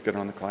certificate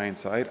on the client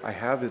side. I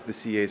have the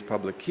CA's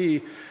public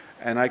key,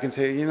 and I can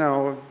say,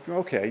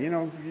 okay,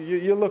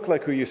 you look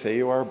like who you say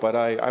you are, but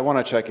I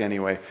want to check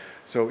anyway.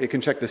 So it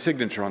can check the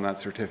signature on that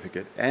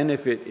certificate, and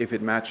if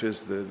it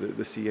matches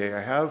the CA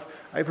I have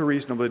a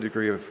reasonable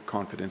degree of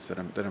confidence that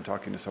I'm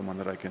talking to someone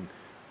that I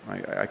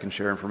can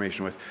share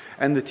information with.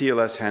 And the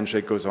TLS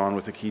handshake goes on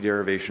with the key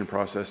derivation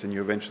process, and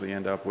you eventually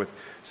end up with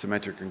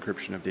symmetric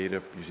encryption of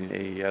data using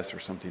AES or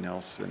something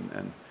else,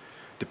 and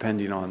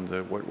depending on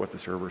what the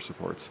server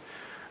supports.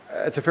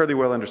 It's a fairly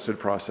well understood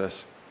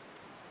process.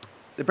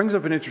 It brings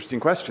up an interesting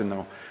question,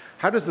 though.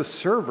 How does the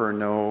server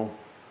know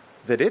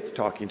that it's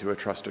talking to a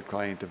trusted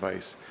client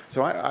device?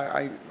 So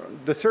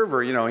the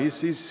server,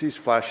 he's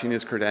flashing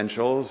his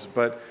credentials,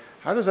 but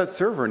how does that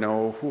server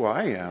know who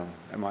I am?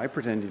 Am I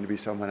pretending to be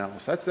someone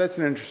else? That's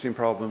an interesting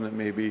problem that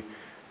maybe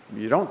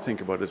you don't think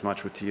about as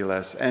much with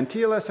TLS. And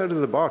TLS out of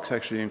the box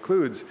actually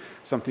includes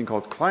something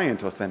called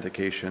client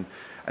authentication.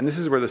 And this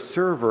is where the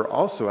server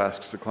also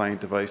asks the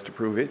client device to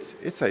prove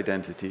its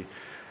identity.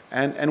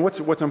 And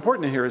what's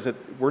important here is that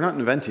we're not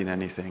inventing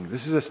anything.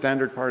 This is a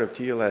standard part of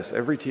TLS.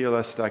 Every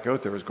TLS stack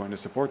out there is going to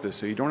support this,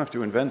 so you don't have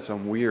to invent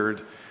some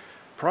weird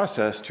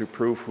process to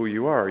prove who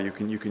you are. You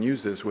can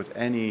use this with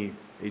any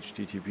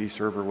HTTP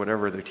server,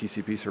 whatever the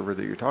TCP server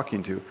that you're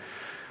talking to.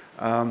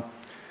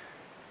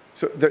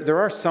 So there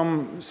are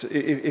some,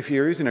 if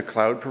you're using a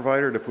cloud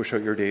provider to push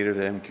out your data to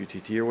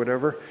MQTT or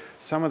whatever,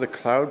 some of the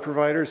cloud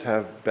providers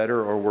have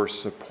better or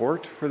worse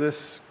support for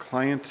this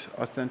client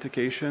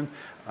authentication.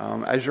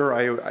 Azure,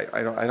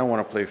 I don't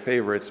want to play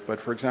favorites, but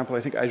for example,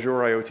 I think Azure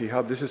IoT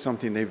Hub, this is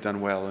something they've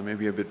done well and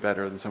maybe a bit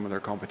better than some of their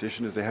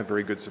competition, is they have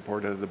very good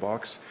support out of the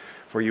box.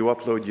 For you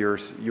upload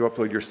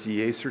your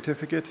CA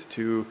certificate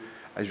to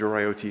Azure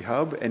IoT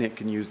Hub, and it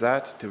can use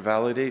that to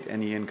validate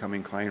any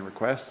incoming client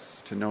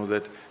requests to know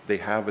that they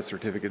have a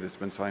certificate that's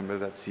been signed by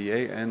that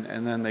CA, and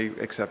then they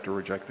accept or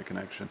reject the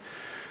connection.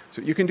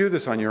 So you can do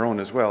this on your own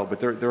as well,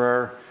 but there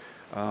are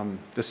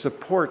the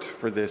support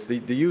for this,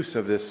 the use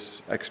of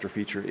this extra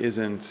feature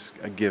isn't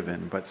a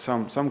given, but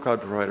some cloud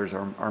providers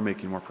are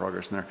making more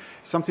progress in there.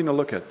 Something to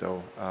look at,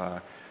 though,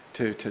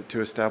 to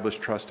establish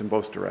trust in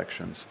both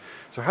directions.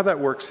 So how that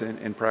works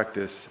in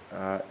practice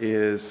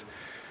is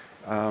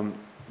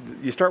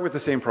you start with the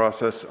same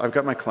process. I've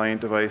got my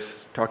client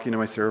device talking to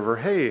my server.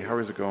 Hey, how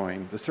is it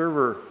going? The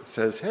server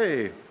says,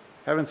 hey,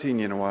 haven't seen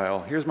you in a while.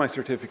 Here's my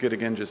certificate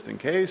again, just in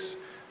case.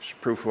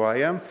 Proof who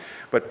I am.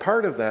 But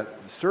part of that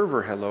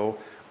server hello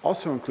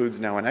also includes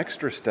now an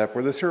extra step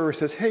where the server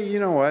says, hey, you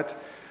know what?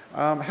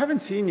 Haven't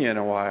seen you in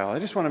a while. I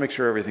just want to make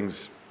sure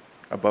everything's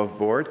above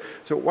board.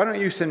 So why don't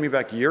you send me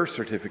back your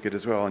certificate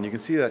as well? And you can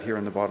see that here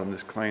on the bottom,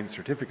 this client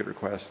certificate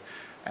request.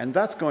 And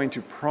that's going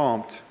to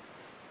prompt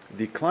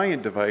the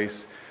client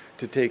device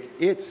to take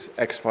its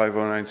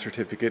X509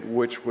 certificate,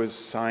 which was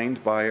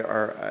signed by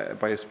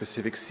a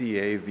specific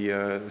CA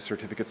via a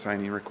certificate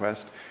signing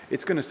request.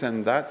 It's going to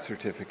send that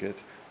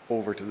certificate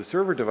over to the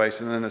server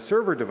device, and then the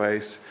server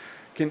device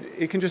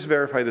can just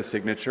verify the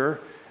signature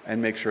and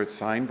make sure it's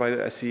signed by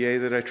a CA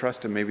that I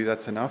trust, and maybe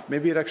that's enough.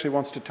 Maybe it actually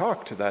wants to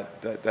talk to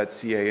that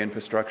CA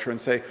infrastructure and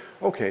say,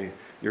 okay,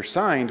 you're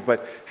signed,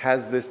 but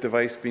has this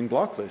device been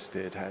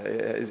blocklisted?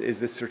 Is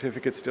this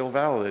certificate still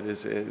valid?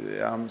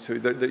 So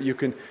that you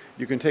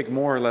can take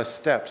more or less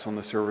steps on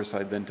the server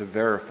side then to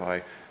verify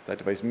that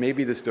device.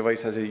 Maybe this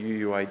device has a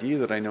UUID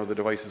that I know the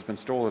device has been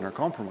stolen or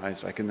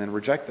compromised. I can then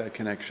reject that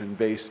connection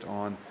based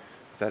on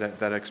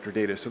that extra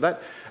data. So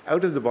that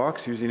out of the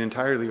box, using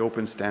entirely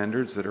open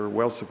standards that are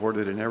well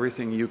supported in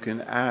everything, you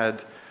can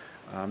add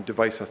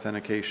device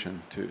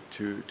authentication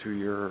to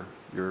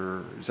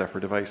your Zephyr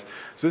device.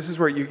 So this is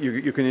where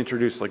you can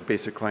introduce like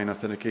basic client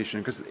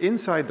authentication, because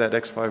inside that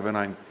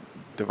X509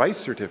 device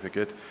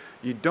certificate,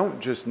 you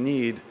don't just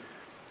need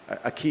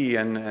a key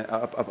and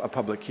a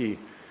public key.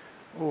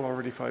 Oh,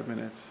 already 5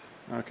 minutes.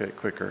 Okay,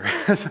 quicker.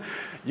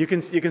 You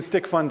can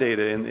stick fun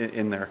data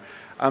in there.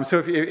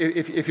 So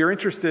if you're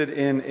interested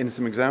in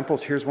some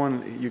examples, here's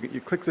one.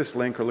 You click this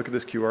link or look at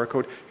this QR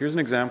code. Here's an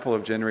example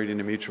of generating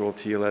a mutual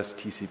TLS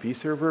TCP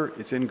server.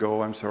 It's in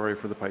Go. I'm sorry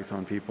for the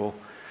Python people.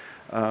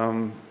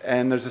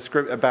 And there's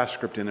a bash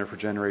script in there for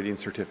generating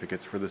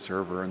certificates for the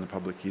server and the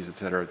public keys,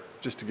 etc.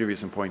 Just to give you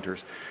some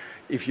pointers.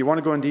 If you want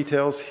to go in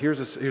details, here's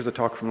a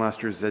talk from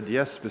last year's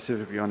ZDS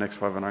specifically on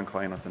X509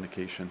 client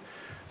authentication.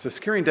 So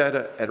securing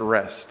data at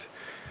rest.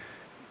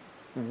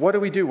 What do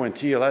we do when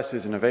TLS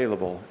isn't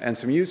available? And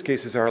some use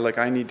cases are like,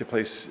 I need to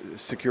place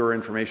secure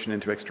information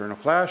into external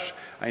flash.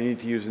 I need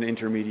to use an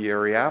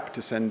intermediary app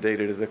to send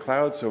data to the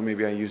cloud. So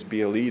maybe I use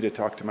BLE to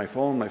talk to my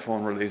phone. My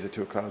phone relays it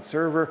to a cloud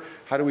server.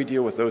 How do we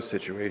deal with those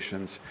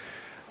situations?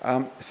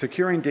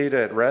 Securing data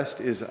at rest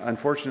is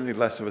unfortunately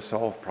less of a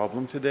solved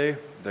problem today.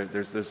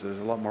 There's a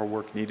lot more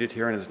work needed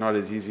here, and it's not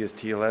as easy as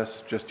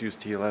TLS. Just use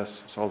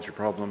TLS, solves your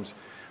problems.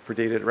 For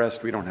data at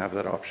rest, we don't have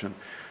that option.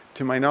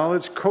 To my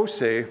knowledge,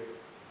 COSE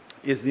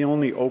is the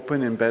only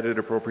open embedded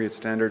appropriate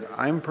standard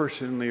I'm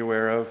personally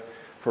aware of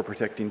for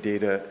protecting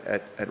data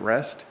at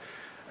rest.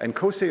 And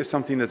COSE is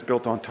something that's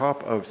built on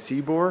top of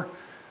CBOR,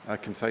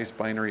 concise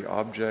binary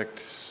object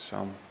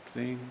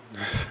something,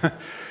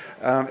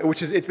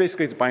 which is,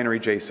 it's binary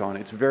JSON.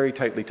 It's very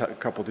tightly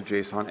coupled to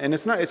JSON. And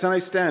it's a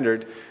nice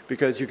standard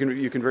because you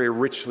can very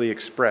richly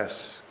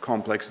express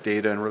complex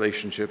data and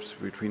relationships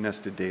between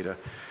nested data.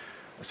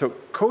 So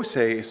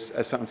COSE,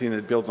 as something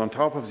that builds on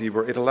top of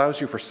ZBOR, it allows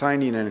you for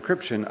signing and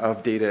encryption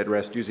of data at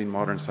rest using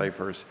modern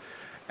ciphers.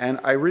 And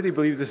I really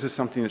believe this is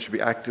something that should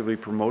be actively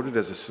promoted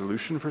as a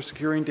solution for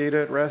securing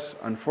data at rest.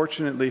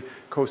 Unfortunately,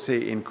 COSE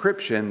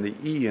encryption, the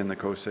E in the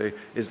COSE,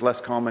 is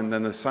less common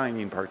than the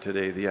signing part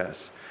today, the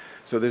S.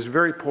 So there's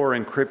very poor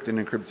encrypt and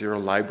encrypt zero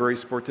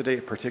libraries for today,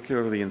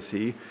 particularly in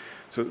C.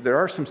 So there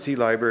are some C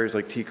libraries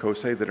like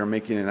tCOSE that are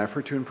making an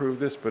effort to improve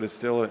this, but it's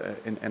still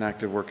an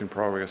active work in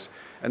progress.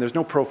 And there's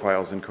no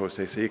profiles in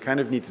COSE, so you kind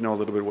of need to know a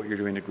little bit what you're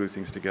doing to glue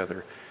things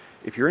together.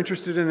 If you're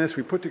interested in this,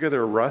 we put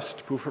together a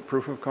Rust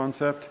proof of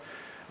concept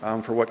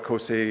for what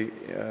COSE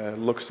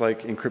looks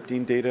like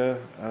encrypting data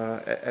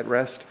at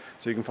rest.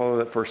 So you can follow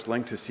that first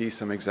link to see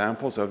some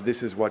examples of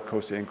this is what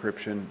COSE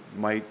encryption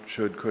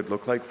could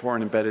look like for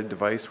an embedded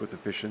device with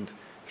efficient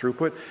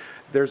throughput.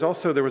 There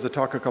was a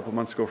talk a couple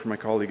months ago from my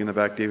colleague in the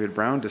back, David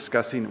Brown,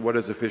 discussing what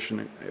does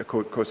efficient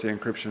COSE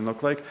encryption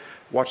look like.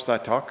 Watch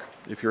that talk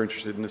if you're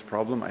interested in this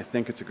problem. I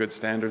think it's a good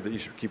standard that you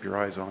should keep your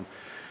eyes on.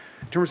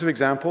 In terms of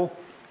example,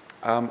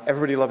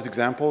 everybody loves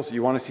examples.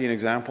 You want to see an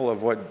example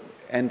of what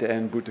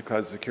end-to-end boot to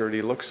cloud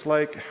security looks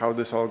like, how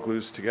this all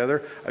glues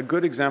together. A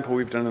good example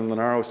we've done in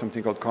Linaro is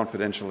something called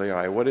confidential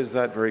AI. What is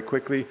that very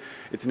quickly?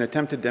 It's an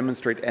attempt to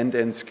demonstrate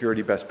end-to-end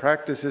security best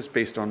practices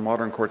based on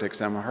modern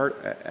Cortex-M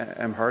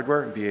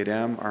hardware,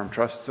 V8M, ARM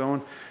Trust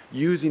Zone,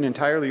 using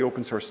entirely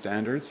open source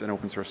standards and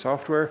open source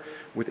software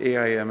with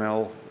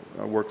AI/ML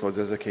workloads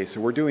as a case. So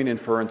we're doing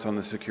inference on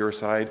the secure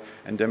side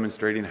and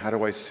demonstrating how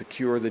do I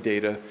secure the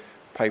data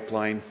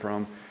pipeline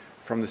from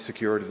the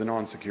secure to the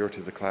non-secure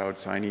to the cloud,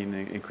 signing,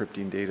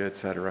 encrypting data,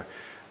 etc.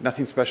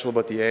 Nothing special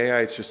about the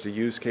AI, it's just a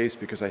use case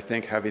because I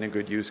think having a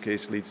good use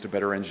case leads to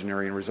better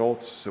engineering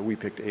results. So we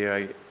picked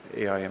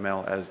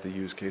AI/ML as the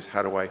use case.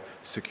 How do I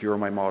secure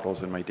my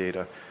models and my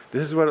data?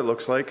 This is what it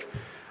looks like.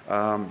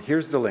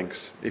 Here's the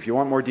links. If you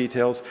want more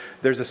details,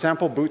 there's a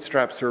sample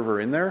bootstrap server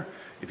in there.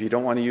 If you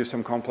don't want to use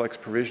some complex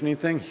provisioning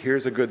thing,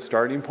 here's a good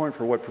starting point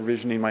for what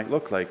provisioning might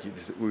look like.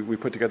 We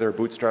put together a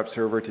bootstrap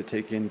server to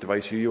take in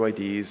device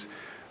UUIDs,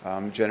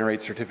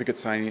 generate certificate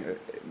signing,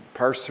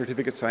 parse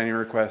certificate signing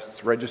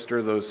requests,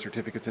 register those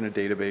certificates in a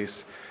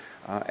database,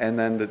 and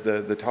then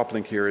the top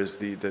link here is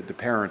the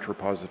parent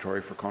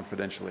repository for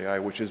confidential AI,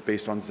 which is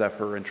based on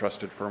Zephyr and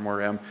trusted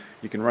firmware M.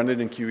 You can run it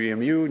in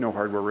QEMU, no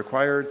hardware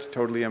required,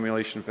 totally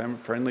emulation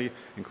friendly,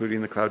 including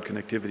the cloud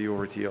connectivity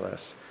over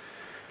TLS.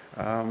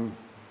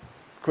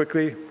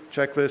 Quickly,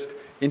 checklist,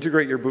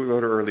 integrate your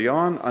bootloader early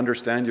on,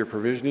 understand your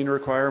provisioning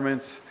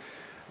requirements,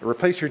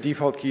 replace your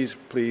default keys,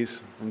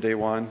 please, from day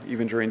one,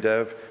 even during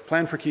dev.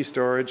 Plan for key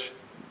storage.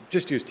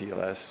 Just use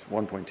TLS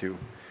 1.2.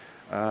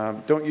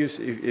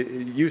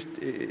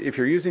 If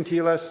you're using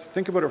TLS,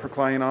 think about it for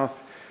client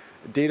auth.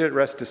 Data at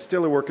rest is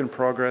still a work in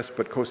progress,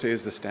 but COSE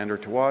is the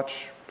standard to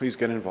watch. Please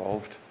get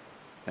involved.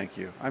 Thank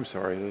you. I'm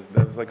sorry,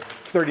 that was like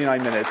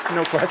 39 minutes.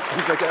 No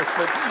questions, I guess.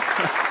 But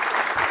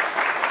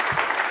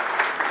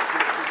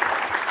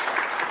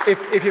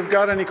If you've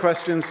got any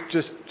questions,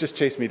 just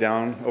chase me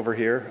down over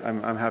here.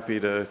 I'm happy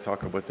to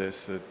talk about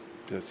this.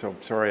 So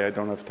sorry I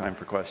don't have time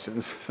for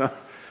questions. So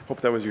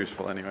hope that was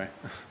useful anyway.